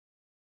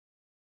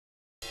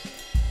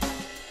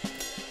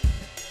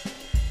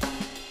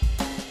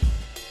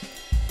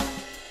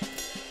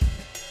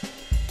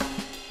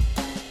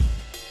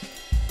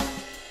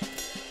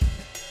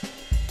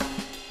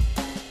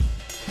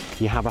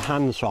You have a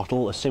hand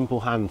throttle, a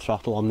simple hand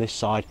throttle on this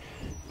side.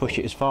 Push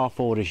it as far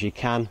forward as you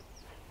can.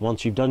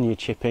 Once you've done your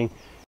chipping,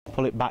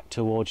 pull it back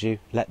towards you,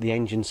 let the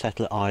engine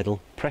settle at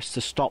idle, press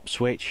the stop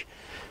switch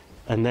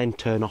and then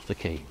turn off the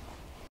key.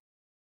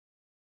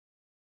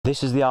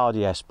 This is the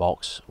RDS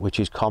box, which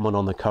is common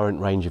on the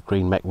current range of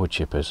green mech wood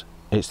chippers.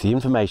 It's the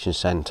information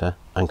centre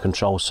and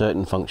controls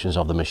certain functions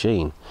of the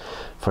machine.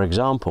 For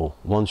example,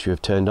 once you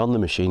have turned on the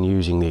machine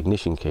using the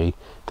ignition key,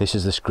 this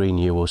is the screen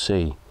you will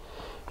see.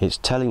 It's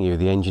telling you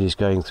the engine is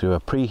going through a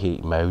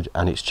preheat mode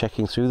and it's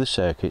checking through the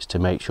circuits to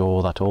make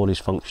sure that all is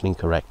functioning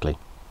correctly.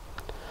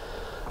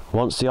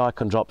 Once the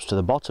icon drops to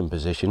the bottom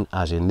position,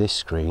 as in this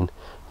screen,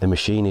 the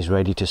machine is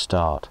ready to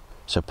start.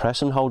 So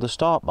press and hold the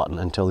start button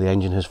until the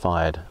engine has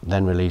fired,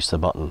 then release the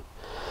button.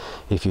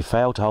 If you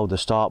fail to hold the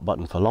start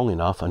button for long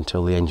enough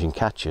until the engine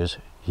catches,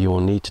 you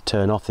will need to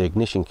turn off the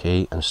ignition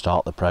key and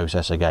start the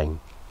process again.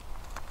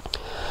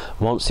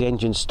 Once the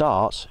engine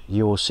starts,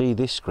 you will see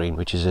this screen,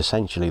 which is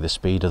essentially the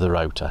speed of the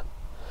rotor.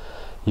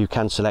 You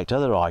can select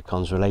other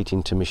icons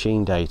relating to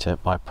machine data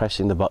by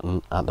pressing the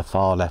button at the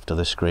far left of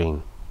the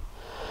screen.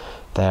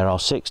 There are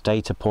 6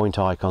 data point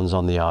icons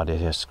on the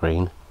RDS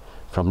screen,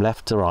 from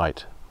left to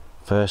right.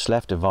 First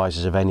left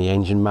advises of any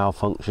engine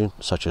malfunction,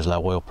 such as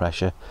low oil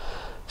pressure.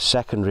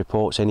 Second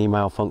reports any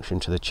malfunction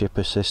to the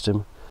chipper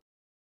system.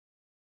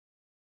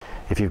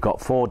 If you've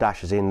got 4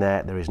 dashes in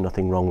there, there is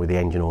nothing wrong with the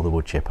engine or the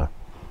wood chipper.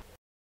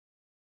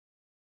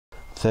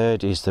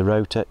 Third is the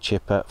rotor,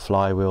 chipper,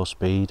 flywheel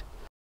speed.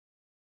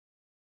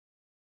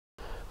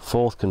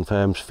 Fourth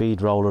confirms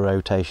feed roller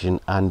rotation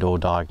and or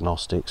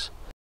diagnostics.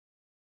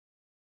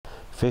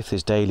 Fifth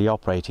is daily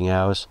operating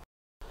hours.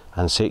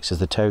 And 6 is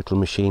the total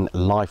machine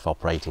life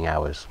operating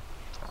hours.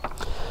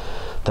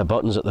 The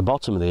buttons at the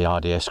bottom of the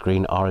RDS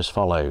screen are as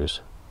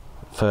follows.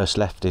 First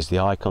left is the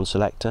icon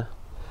selector.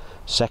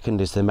 Second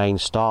is the main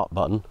start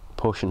button,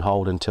 push and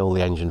hold until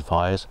the engine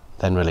fires,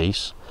 then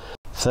release.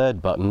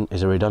 Third button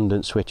is a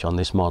redundant switch on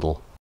this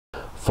model.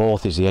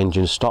 Fourth is the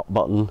engine stop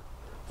button.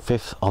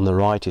 Fifth on the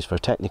right is for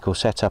technical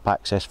setup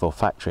access for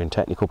factory and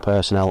technical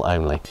personnel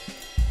only.